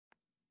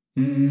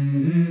Let's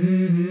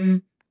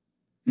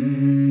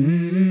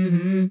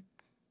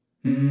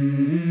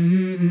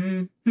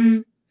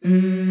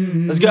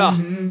go.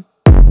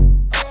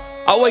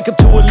 I wake up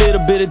to a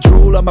little bit of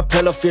drool on my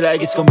pillow, feel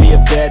like it's gonna be a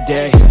bad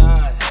day.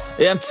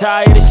 Yeah, I'm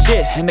tired of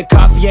shit, and the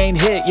coffee ain't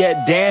hit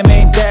yet, damn,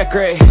 ain't that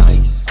great.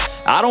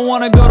 I don't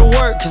wanna go to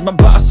work, cause my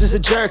boss is a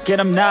jerk,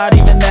 and I'm not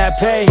even that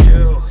paid.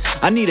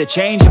 I need a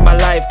change in my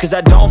life, cause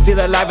I don't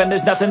feel alive, and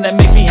there's nothing that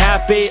makes me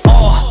happy.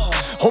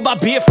 Hold my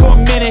beer for a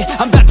minute,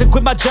 I'm about to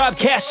quit my job,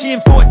 cash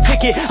in for a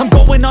ticket. I'm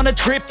going on a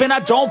trip and I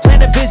don't plan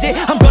to visit.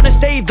 I'm gonna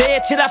stay there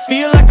till I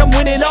feel like I'm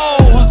winning,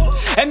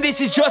 and this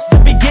is just the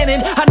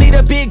beginning. I need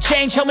a big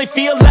change, help me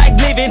feel like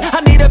living.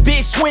 I need a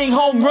big swing,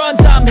 home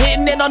runs I'm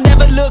hitting, and I'll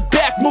never look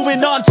back,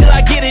 moving on till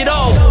I get it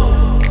all.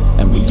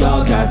 And we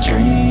all got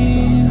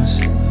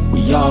dreams,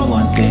 we all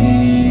want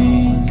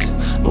things,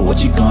 but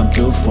what you gonna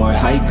do for it?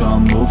 How you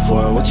gonna move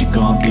for it? What you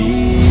gonna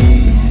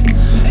be?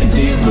 And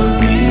do you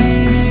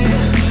believe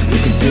you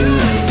can do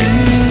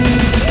anything?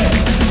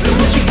 But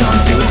what you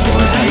gonna do for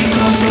it? How you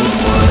gonna move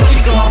for it? What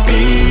you gonna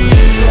be?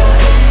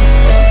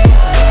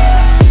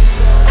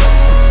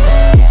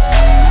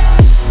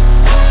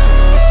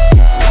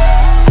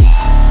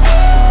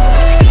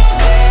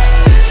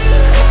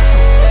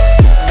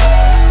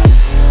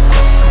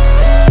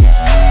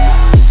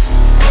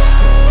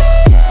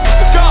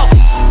 Let's go!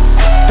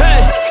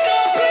 Hey!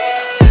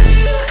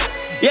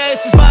 Yeah,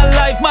 this is my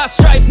life, my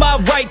strife, my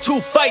right to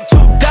fight, to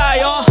die,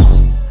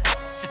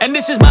 and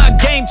this is my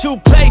game to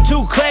play,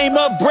 to claim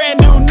a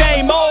brand new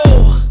name,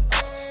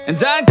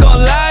 and I ain't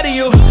gonna lie to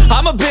you,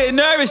 I'm a bit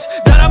nervous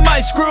that I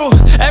might screw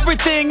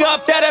everything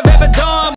up that I've ever done.